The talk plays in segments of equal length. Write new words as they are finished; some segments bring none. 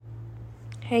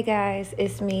Hey guys,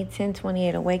 it's me,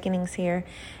 1028 Awakenings here,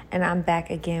 and I'm back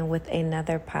again with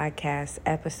another podcast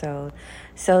episode.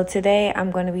 So today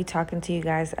I'm going to be talking to you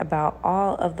guys about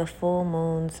all of the full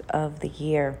moons of the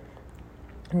year.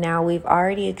 Now, we've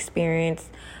already experienced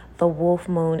the wolf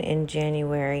moon in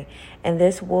January, and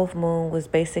this wolf moon was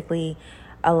basically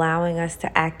allowing us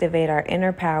to activate our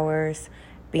inner powers,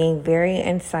 being very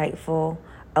insightful,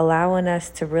 allowing us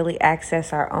to really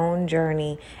access our own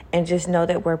journey and just know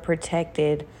that we're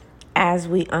protected as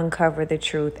we uncover the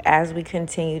truth, as we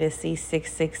continue to see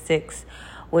 666,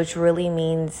 which really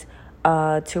means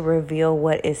to reveal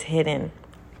what is hidden.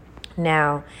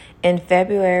 Now, in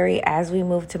February, as we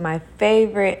move to my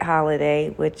favorite holiday,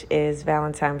 which is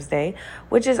Valentine's Day,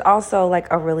 which is also like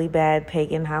a really bad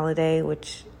pagan holiday,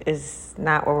 which is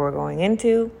not what we're going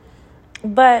into,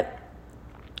 but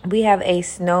we have a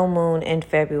snow moon in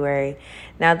February.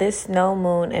 Now, this snow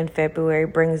moon in February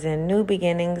brings in new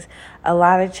beginnings, a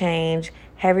lot of change,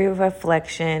 heavy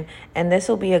reflection, and this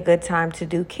will be a good time to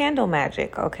do candle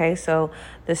magic, okay? So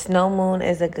the snow moon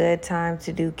is a good time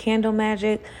to do candle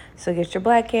magic. So get your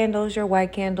black candles, your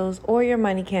white candles, or your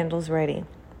money candles ready.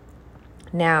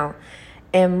 Now,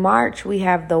 in March, we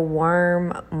have the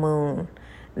worm moon.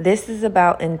 This is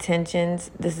about intentions.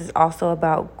 This is also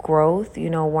about growth. You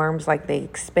know, worms, like, they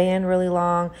expand really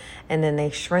long and then they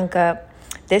shrink up.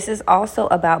 This is also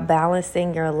about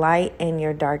balancing your light and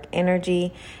your dark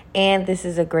energy. And this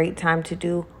is a great time to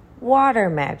do water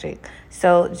magic.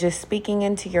 So just speaking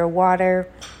into your water,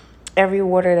 every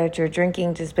water that you're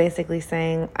drinking, just basically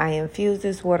saying, I infuse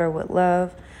this water with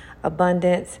love,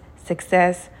 abundance,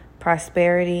 success,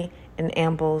 prosperity, and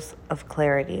ambles of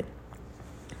clarity.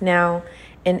 Now,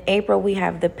 in April, we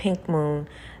have the pink moon.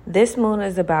 This moon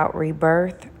is about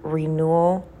rebirth,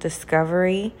 renewal,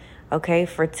 discovery, okay,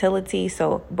 fertility,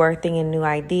 so birthing in new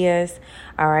ideas,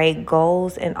 all right,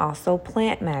 goals, and also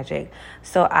plant magic.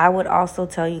 So I would also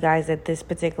tell you guys at this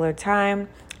particular time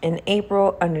in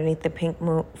April, underneath the pink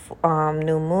moon,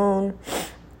 new moon,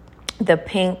 the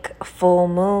pink full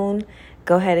moon,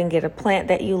 go ahead and get a plant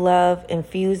that you love,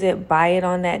 infuse it, buy it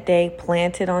on that day,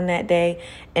 plant it on that day,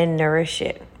 and nourish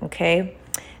it, okay?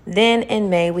 Then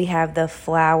in May, we have the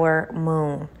flower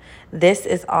moon. This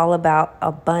is all about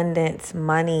abundance,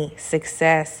 money,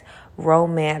 success,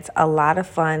 romance, a lot of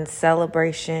fun,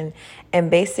 celebration,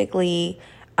 and basically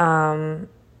fairy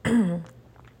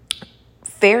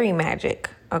magic.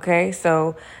 Okay,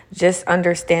 so just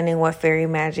understanding what fairy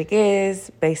magic is,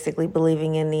 basically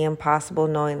believing in the impossible,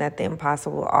 knowing that the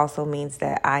impossible also means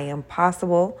that I am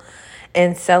possible,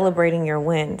 and celebrating your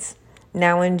wins.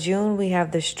 Now in June, we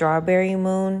have the strawberry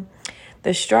moon.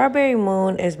 The strawberry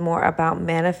moon is more about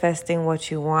manifesting what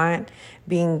you want,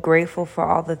 being grateful for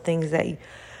all the things that you...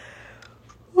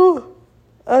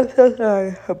 I'm so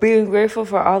sorry. Being grateful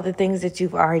for all the things that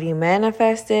you've already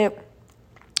manifested.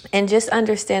 And just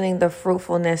understanding the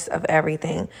fruitfulness of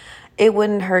everything. It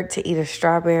wouldn't hurt to eat a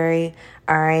strawberry,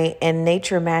 all right? And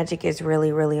nature magic is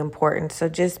really, really important. So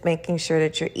just making sure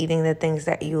that you're eating the things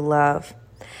that you love.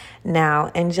 Now,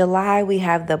 in July, we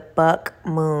have the buck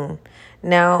moon.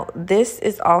 Now, this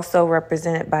is also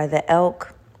represented by the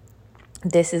elk.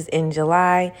 This is in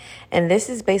July, and this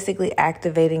is basically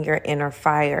activating your inner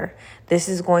fire. This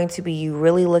is going to be you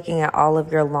really looking at all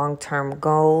of your long-term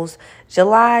goals.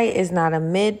 July is not a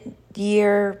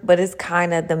mid-year, but it's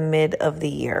kind of the mid of the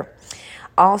year.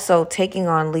 Also, taking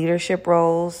on leadership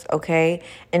roles, okay,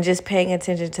 and just paying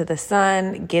attention to the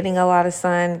sun, getting a lot of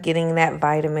sun, getting that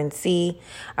vitamin C,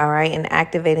 all right, and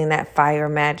activating that fire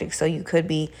magic. So you could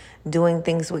be doing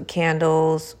things with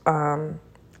candles,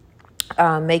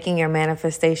 making your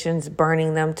manifestations,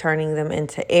 burning them, turning them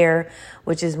into air,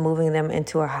 which is moving them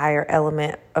into a higher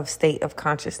element of state of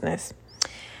consciousness.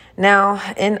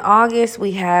 Now, in August,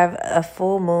 we have a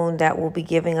full moon that will be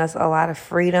giving us a lot of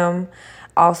freedom,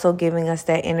 also giving us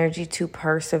that energy to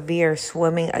persevere,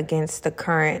 swimming against the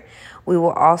current. We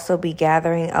will also be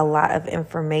gathering a lot of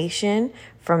information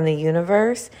from the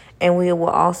universe, and we will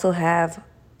also have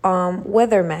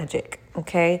weather magic.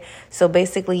 Okay, so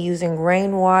basically using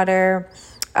rainwater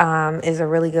is a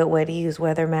really good way to use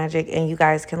weather magic, and you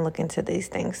guys can look into these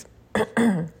things.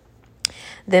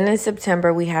 Then in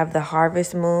September, we have the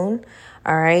harvest moon.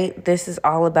 All right, this is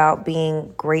all about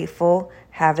being grateful,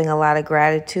 having a lot of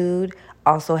gratitude,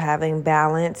 also having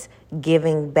balance,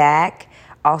 giving back,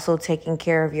 also taking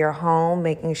care of your home,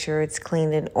 making sure it's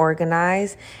clean and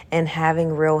organized, and having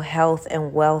real health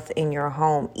and wealth in your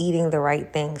home, eating the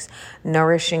right things,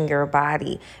 nourishing your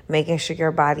body, making sure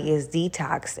your body is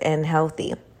detoxed and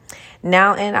healthy.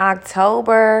 Now in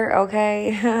October,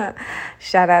 okay,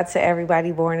 shout out to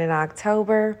everybody born in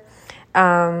October.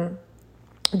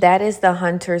 That is the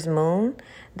hunter's moon.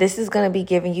 This is going to be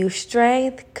giving you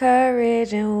strength,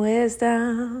 courage, and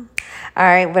wisdom. All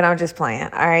right, but I'm just playing.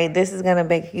 All right, this is going to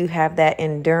make you have that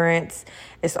endurance.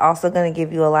 It's also going to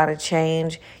give you a lot of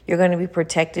change. You're going to be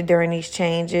protected during these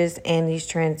changes and these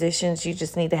transitions. You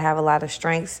just need to have a lot of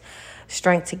strength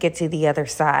to get to the other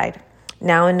side.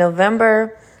 Now in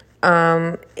November,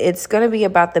 it's going to be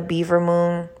about the beaver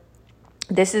moon.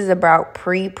 This is about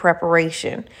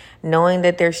pre-preparation, knowing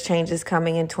that there's changes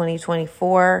coming in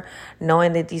 2024,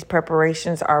 knowing that these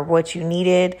preparations are what you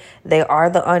needed. They are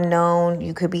the unknown.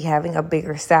 You could be having a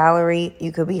bigger salary.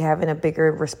 You could be having a bigger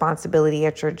responsibility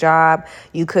at your job.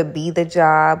 You could be the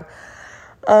job.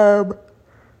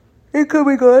 You could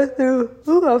be going through,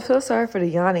 I'm so sorry for the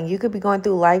yawning. You could be going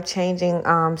through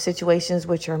life-changing situations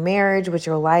with your marriage, with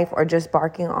your life, or just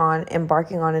embarking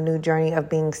on a new journey of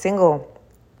being single.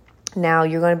 Now,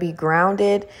 you're going to be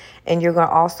grounded and you're going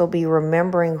to also be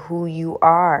remembering who you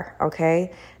are,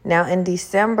 okay? Now, in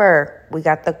December, we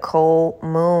got the cold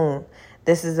moon.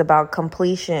 This is about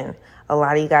completion. A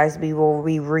lot of you guys will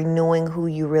be renewing who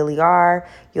you really are.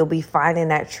 You'll be finding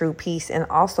that true peace and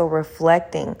also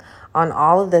reflecting on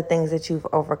all of the things that you've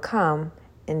overcome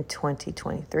in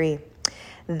 2023.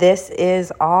 This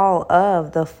is all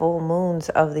of the full moons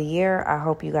of the year. I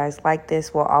hope you guys like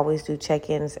this. We'll always do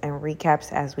check-ins and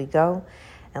recaps as we go.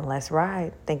 And let's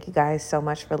ride. Thank you guys so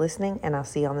much for listening, and I'll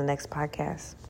see you on the next podcast.